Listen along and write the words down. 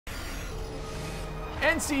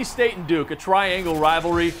NC State and Duke, a triangle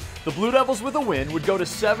rivalry. The Blue Devils with a win would go to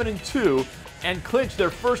 7-2 and clinch their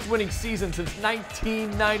first winning season since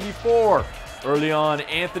 1994. Early on,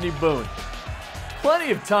 Anthony Boone.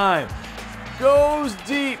 Plenty of time. Goes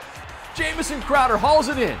deep. Jamison Crowder hauls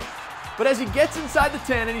it in. But as he gets inside the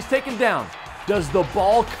 10 and he's taken down, does the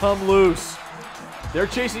ball come loose? They're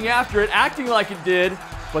chasing after it, acting like it did,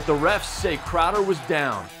 but the refs say Crowder was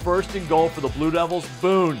down. First and goal for the Blue Devils.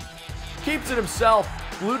 Boone keeps it himself.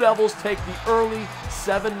 Blue Devils take the early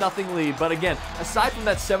 7-0 lead. But again, aside from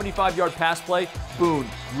that 75-yard pass play, Boone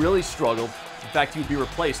really struggled. In fact, he would be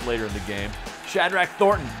replaced later in the game. Shadrack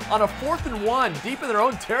Thornton on a 4th and 1, deep in their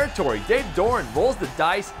own territory. Dave Doran rolls the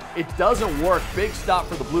dice. It doesn't work. Big stop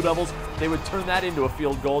for the Blue Devils. They would turn that into a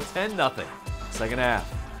field goal, 10-0. Second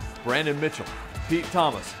half, Brandon Mitchell, Pete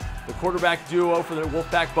Thomas. The quarterback duo for the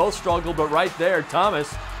Wolfpack both struggled, but right there,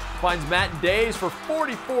 Thomas finds Matt Days for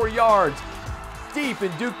 44 yards deep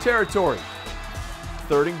in Duke territory.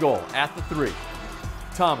 Third and goal at the 3.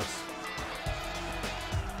 Thomas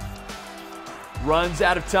runs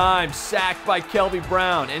out of time, sacked by Kelby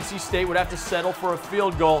Brown. NC State would have to settle for a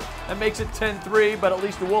field goal. That makes it 10-3, but at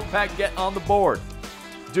least the Wolfpack get on the board.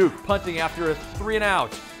 Duke punting after a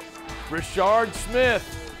 3-and-out. Richard Smith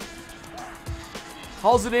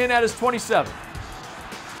hauls it in at his 27.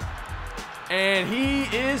 And he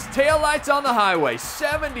is taillights on the highway.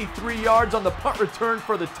 73 yards on the punt return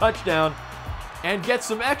for the touchdown. And gets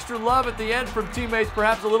some extra love at the end from teammates,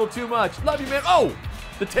 perhaps a little too much. Love you, man. Oh,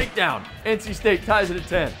 the takedown. NC State ties it at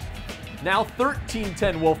 10. Now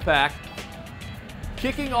 13-10 Wolfpack.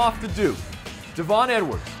 Kicking off to Duke. DeVon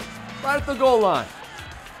Edwards, right at the goal line.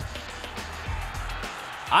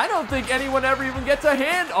 I don't think anyone ever even gets a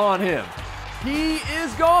hand on him. He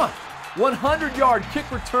is gone. 100-yard kick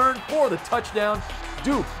return for the touchdown.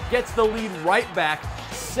 Duke gets the lead right back,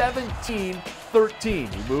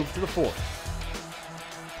 17-13. We move to the 4th.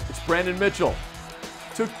 It's Brandon Mitchell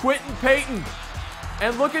to Quentin Payton.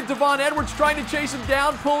 And look at DeVon Edwards trying to chase him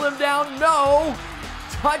down, pull him down. No!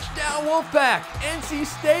 Touchdown Wolfpack. NC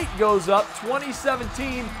State goes up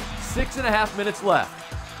 20-17, 6.5 minutes left.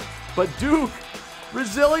 But Duke,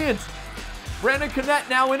 resilient. Brandon Connett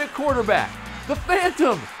now in at quarterback. The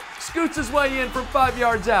Phantom scoots his way in from 5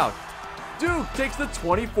 yards out. Duke takes the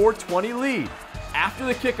 24-20 lead. After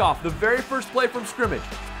the kickoff, the very first play from scrimmage,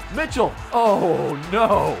 Mitchell, oh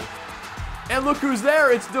no. And look who's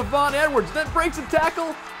there, it's DeVon Edwards, then breaks a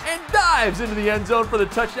tackle and dives into the end zone for the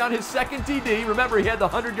touchdown, his second TD. Remember, he had the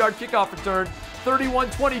 100-yard kickoff return,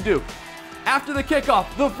 31-20 Duke. After the kickoff,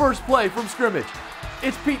 the first play from scrimmage,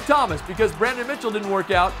 it's Pete Thomas because Brandon Mitchell didn't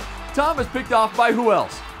work out. Thomas picked off by who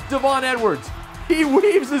else? DeVon Edwards. He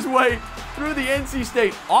weaves his way through the NC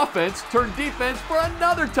State offense, turned defense for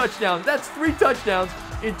another touchdown. That's 3 touchdowns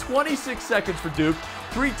in 26 seconds for Duke.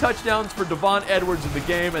 3 touchdowns for DeVon Edwards in the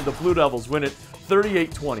game, and the Blue Devils win it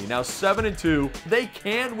 38-20. Now 7-2. They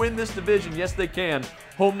can win this division. Yes, they can.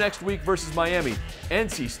 Home next week versus Miami.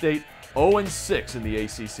 NC State 0-6 in the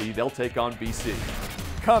ACC. They'll take on BC.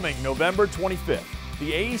 Coming November 25th,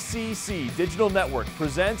 the ACC Digital Network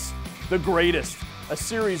presents The Greatest, a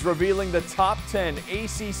series revealing the top 10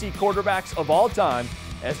 ACC quarterbacks of all time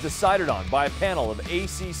as decided on by a panel of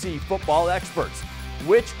ACC football experts.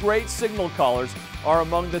 Which great signal callers are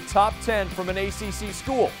among the top 10 from an ACC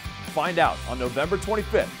school? Find out on November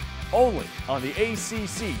 25th, only on the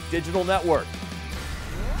ACC Digital Network.